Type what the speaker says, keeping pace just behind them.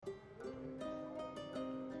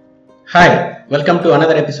Hi, welcome to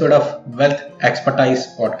another episode of Wealth Expertise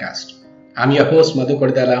Podcast. I'm your host Madhu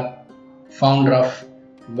Kodidala, founder of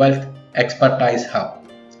Wealth Expertise Hub.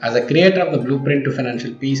 As a creator of the blueprint to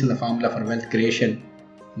financial peace and the formula for wealth creation,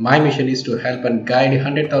 my mission is to help and guide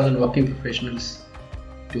 100,000 working professionals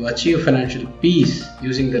to achieve financial peace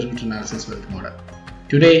using the root analysis wealth model.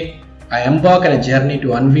 Today, I embark on a journey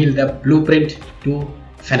to unveil the blueprint to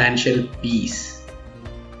financial peace.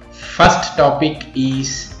 First topic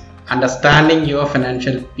is understanding your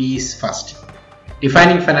financial peace first.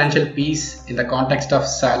 Defining financial peace in the context of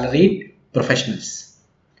salaried professionals.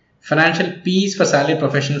 Financial peace for salaried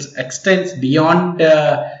professionals extends beyond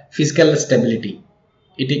physical stability.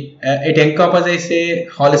 It encompasses a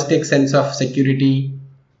holistic sense of security,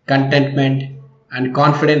 contentment, and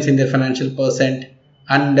confidence in their financial percent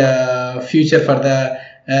and future for the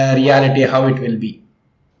reality how it will be.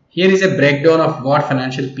 Here is a breakdown of what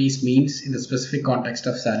financial peace means in the specific context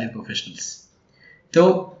of salaried professionals.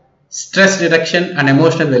 So, stress reduction and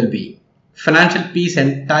emotional well-being. Financial peace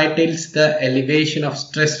entitles the elevation of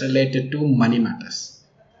stress related to money matters.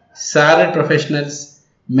 Salaried professionals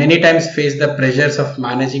many times face the pressures of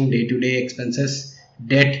managing day-to-day expenses,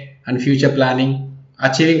 debt, and future planning.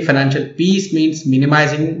 Achieving financial peace means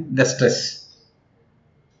minimizing the stress.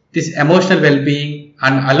 This emotional well-being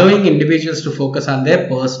and allowing individuals to focus on their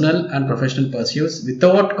personal and professional pursuits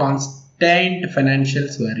without constant financial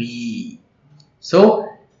worry. So,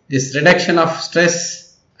 this reduction of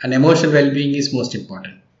stress and emotional well-being is most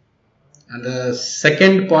important. And the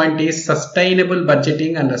second point is sustainable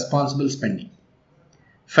budgeting and responsible spending.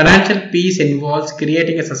 Financial peace involves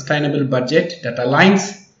creating a sustainable budget that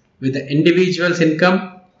aligns with the individual's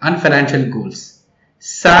income and financial goals.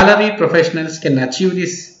 Salaried professionals can achieve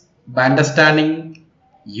this by understanding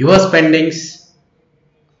your spendings,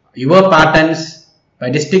 your patterns,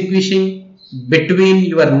 by distinguishing between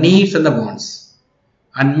your needs and the wants,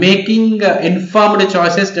 and making informed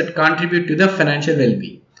choices that contribute to the financial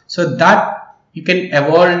well-being. So that you can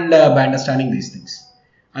evolve by understanding these things.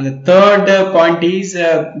 And the third point is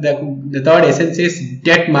the third essence is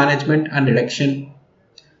debt management and reduction.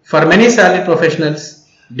 For many salaried professionals,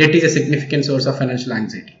 debt is a significant source of financial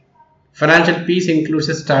anxiety. Financial peace includes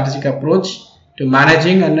a strategic approach to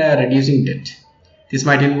managing and reducing debt. This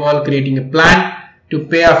might involve creating a plan to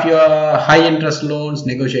pay off your high interest loans,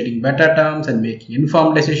 negotiating better terms, and making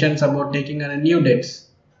informed decisions about taking on new debts.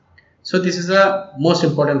 So this is the most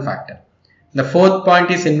important factor. The fourth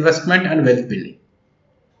point is investment and wealth building.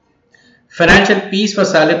 Financial peace for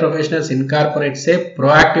salaried professionals incorporates a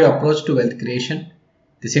proactive approach to wealth creation.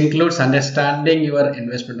 This includes understanding your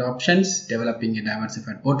investment options, developing a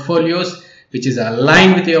diversified portfolios which is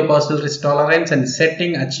aligned with your personal risk tolerance, and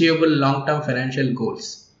setting achievable long-term financial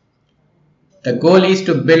goals. The goal is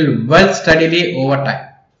to build wealth steadily over time,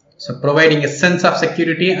 so providing a sense of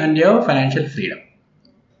security and your financial freedom.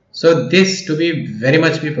 So this to be very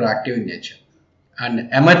much be proactive in nature.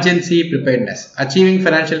 And emergency preparedness. Achieving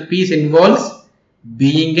financial peace involves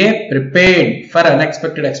being prepared for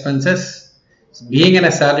unexpected expenses. Being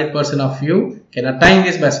a salaried person of you can attain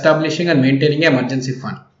this by establishing and maintaining an emergency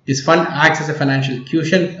fund. This fund acts as a financial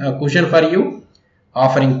cushion for you,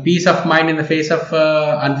 offering peace of mind in the face of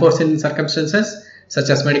unforeseen circumstances such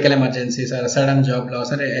as medical emergencies or a sudden job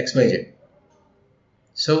loss or XYZ.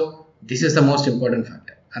 So this is the most important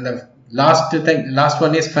factor. And the last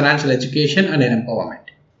one is financial education and empowerment.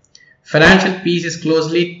 Financial peace is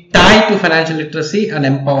closely tied to financial literacy and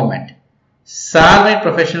empowerment. Salaried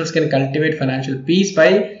professionals can cultivate financial peace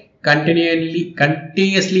by continuously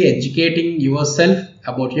educating yourself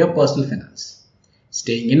about your personal finance,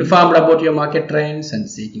 staying informed about your market trends, and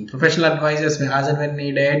seeking professional advices as and when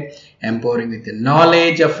needed. Empowering with the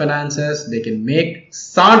knowledge of finances, they can make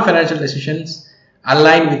sound financial decisions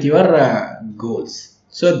aligned with your goals.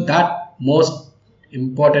 So that most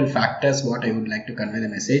important factors what I would like to convey the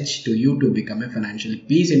message to you to become a financial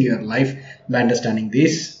peace in your life by understanding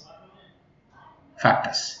these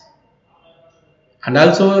factors. And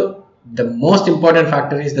also the most important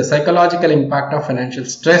factor is the psychological impact of financial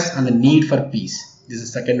stress and the need for peace. This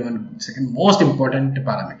is the second most important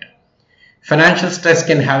parameter. Financial stress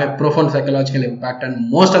can have a profound psychological impact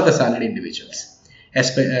on most of the salaried individuals.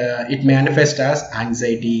 It manifests as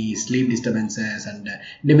anxiety, sleep disturbances, and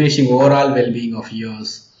diminishing overall well-being of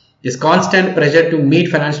yours. This constant pressure to meet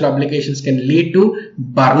financial obligations can lead to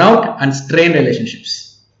burnout and strained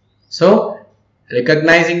relationships. So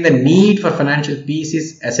recognizing the need for financial peace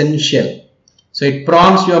is essential. So it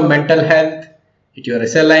prompts your mental health, your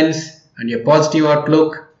resilience, and your positive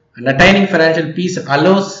outlook. And attaining financial peace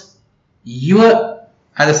allows you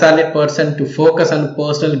as a salaried person to focus on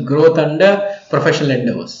personal growth and professional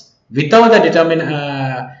endeavors. Without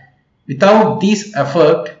the without this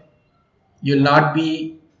effort, you'll not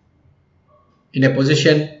be in a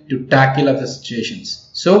position to tackle other situations.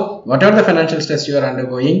 So whatever the financial stress you are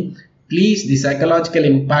undergoing, please, the psychological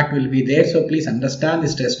impact will be there. So please understand the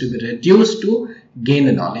stress to be reduced to gain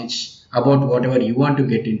the knowledge about whatever you want to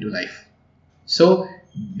get into life. So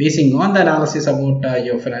basing on the analysis about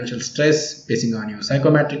your financial stress, basing on your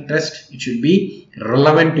psychometric test, it should be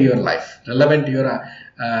relevant to your life, relevant to your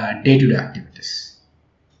day-to-day activities.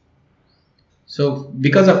 So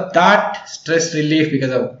because of that stress relief,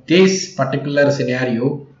 because of this particular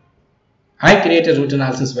scenario, I created a root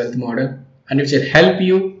analysis wealth model, and it will help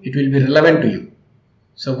you, it will be relevant to you.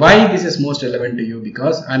 So why this is most relevant to you?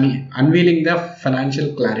 Because I'm unveiling the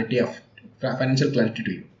financial clarity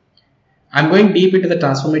to you. I'm going deep into the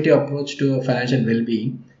transformative approach to financial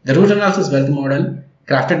well-being. The root analysis wealth model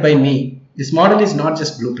crafted by me. This model is not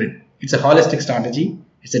just blueprint. It's a holistic strategy.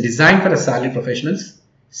 It's a design for salaried professionals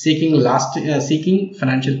seeking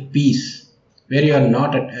financial peace, where you are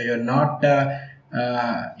not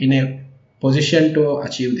in a position to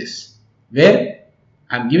achieve this, where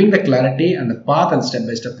I'm giving the clarity and the path and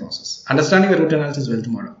step-by-step process. Understanding the root analysis wealth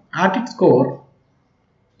model. At its core,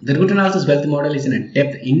 the root analysis wealth model is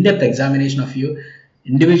in-depth examination of your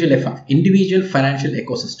individual financial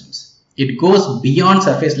ecosystems. It goes beyond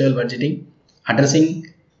surface level budgeting,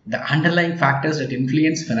 addressing the underlying factors that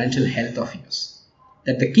influence financial health of yours.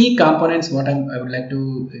 That the key components what I would like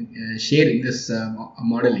to share in this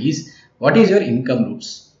model is: what is your income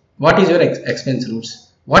roots, what is your expense roots,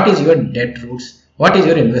 what is your debt roots, what is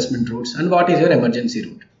your investment roots, and what is your emergency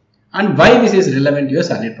route, and why this is relevant to your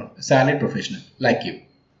salaried professional like you.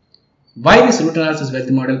 Why this root analysis wealth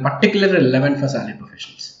model particularly relevant for salaried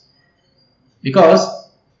professionals? Because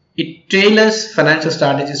it tailors financial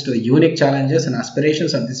strategies to the unique challenges and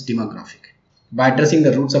aspirations of this demographic. By addressing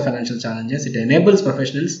the roots of financial challenges, it enables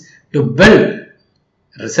professionals to build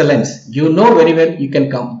resilience. You know very well you can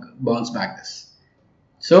bounce back this.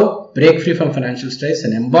 So break free from financial stress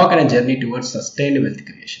and embark on a journey towards sustained wealth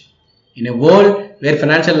creation. In a world where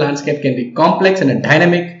financial landscape can be complex and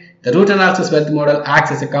dynamic, the root analysis wealth model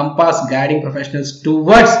acts as a compass guiding professionals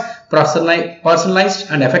towards personalized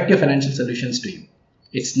and effective financial solutions to you.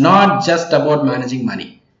 It's not just about managing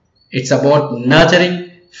money. It's about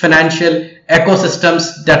nurturing financial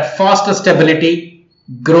ecosystems that foster stability,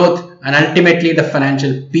 growth, and ultimately the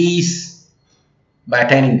financial peace by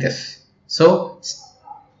attaining this. So,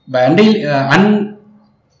 by unrevealing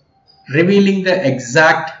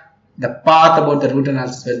the path about the root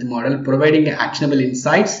analysis wealth model, providing actionable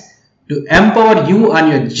insights to empower you on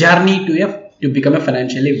your journey to become a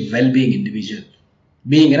financially well-being individual,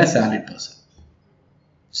 being a salaried person.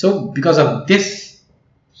 So, because of this,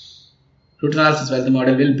 root analysis wealth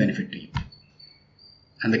model will benefit to you.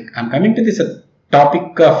 And I'm coming to this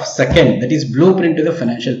topic of second, that is blueprint to the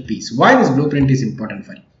financial peace. Why this blueprint is important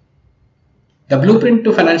for you? The blueprint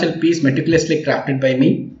to financial peace, meticulously crafted by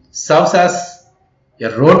me, serves as a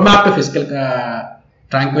roadmap to fiscal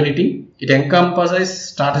tranquility. It encompasses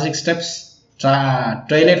strategic steps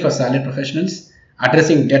tailored for salaried professionals,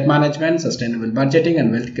 addressing debt management, sustainable budgeting,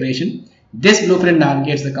 and wealth creation. This blueprint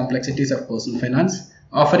navigates the complexities of personal finance,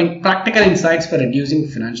 offering practical insights for reducing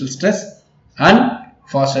financial stress and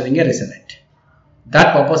fostering a resilient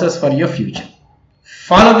that purposes for your future.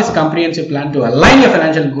 Follow this comprehensive plan to align your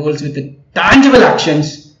financial goals with the tangible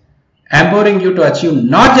actions, empowering you to achieve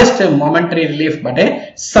not just a momentary relief but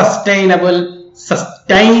a sustained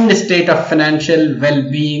state of financial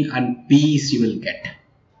well-being and peace you will get.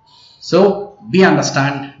 So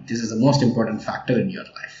understand this is the most important factor in your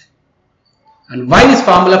life. And why this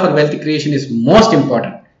formula for wealth creation is most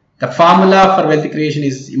important? The formula for wealth creation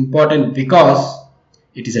is important because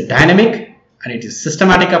it is a dynamic and it is a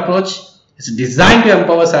systematic approach. It's designed to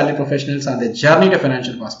empower salaried professionals on their journey to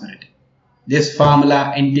financial prosperity. This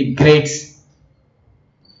formula integrates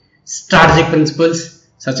strategic principles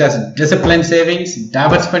such as disciplined savings,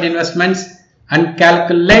 diversified investments, and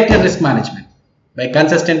calculated risk management. By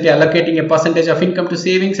consistently allocating a percentage of income to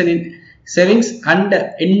savings and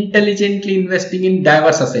intelligently investing in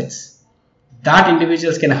diverse assets, that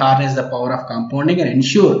individuals can harness the power of compounding and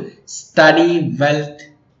ensure steady wealth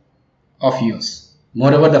of yours.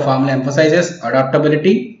 Moreover, the formula emphasizes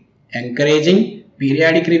adaptability, encouraging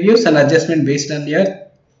periodic reviews and adjustment based on your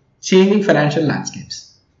changing financial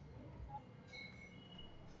landscapes.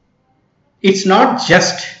 It's not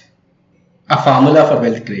just a formula for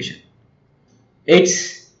wealth creation.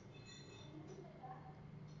 It's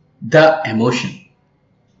the emotion.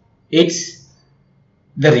 It's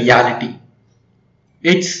the reality.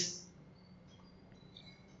 It's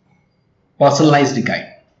personalized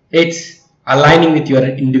guide. It's aligning with your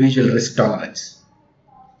individual risk tolerance.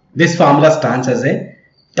 This formula stands as a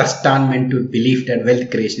testament to belief that wealth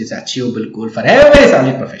creation is an achievable goal for every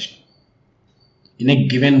salaried professional in a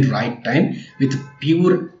given right time with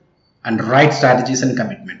pure and right strategies and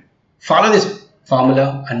commitment. Follow this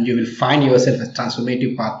formula and you will find yourself a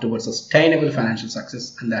transformative path towards sustainable financial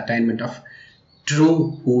success and the attainment of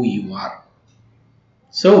true who you are.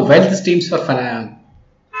 So wealth streams for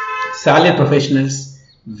salaried professionals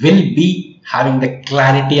will be having the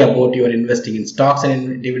clarity about your investing in stocks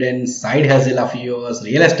and dividends, side hustle of yours,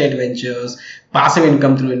 real estate ventures, passive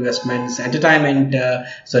income through investments,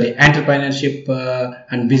 entrepreneurship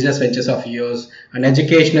and business ventures of yours, and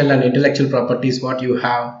educational and intellectual properties what you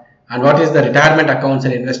have, and what is the retirement accounts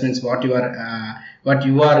and investments what you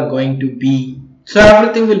are going to be. So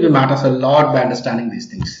everything will be matters a lot by understanding these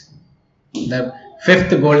things. The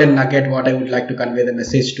fifth golden nugget what I would like to convey the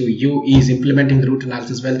message to you is implementing the root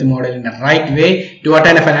analysis wealth model in the right way to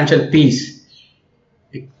attain a financial peace.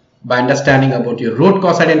 By understanding about your root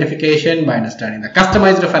cause identification, by understanding the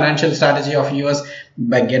customized financial strategy of yours,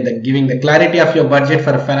 by giving the clarity of your budget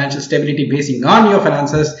for financial stability basing on your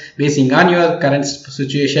finances, basing on your current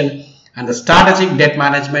situation, and the strategic debt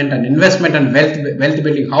management and investment and wealth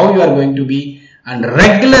building, how you are going to be, and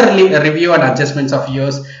regularly review and adjustments of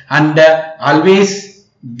yours, and always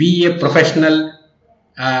be a professional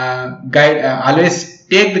guide, always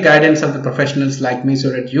take the guidance of the professionals like me so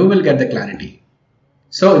that you will get the clarity.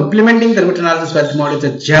 So implementing the root analysis wealth model is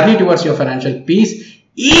a journey towards your financial peace.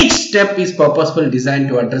 Each step is purposefully designed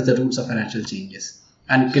to address the roots of financial changes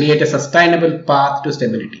and create a sustainable path to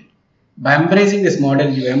stability. By embracing this model,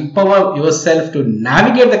 you empower yourself to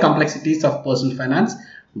navigate the complexities of personal finance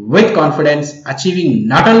with confidence, achieving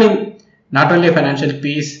not only financial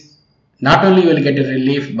peace, not only will get a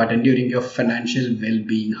relief, but enduring your financial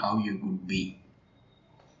well-being how you could be.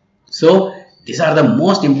 So these are the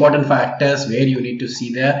most important factors where you need to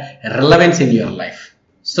see the relevance in your life.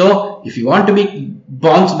 So if you want to be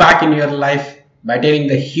bounce back in your life by attaining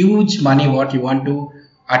the huge money what you want to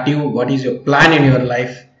achieve, what is your plan in your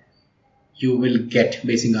life, you will get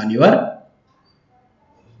basing on your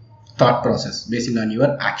thought process, basing on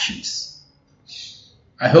your actions.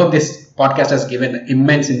 I hope this podcast has given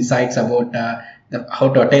immense insights about how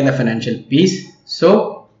to attain the financial peace.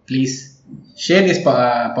 So please share this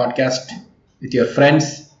podcast with your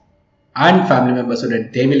friends and family members so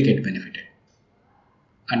that they will get benefited.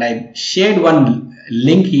 And I shared one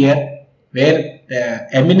link here where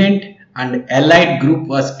the Eminent and Allied group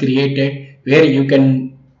was created, where you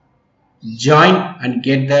can join and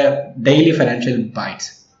get the daily financial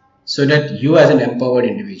bites, so that you as an empowered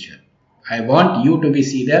individual, I want you to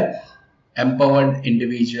see the empowered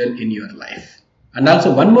individual in your life. And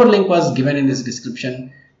also one more link was given in this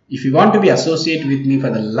description. If you want to be associated with me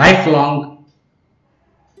for the lifelong,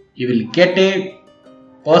 you will get a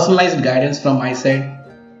personalized guidance from my side.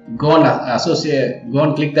 Go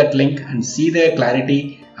and click that link and see the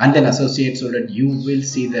clarity, and then associate so that you will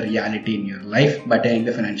see the reality in your life by attaining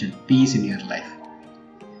the financial peace in your life.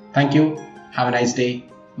 Thank you. Have a nice day.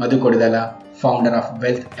 Madhu Kodidala, founder of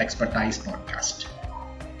Wealth Expertise Podcast.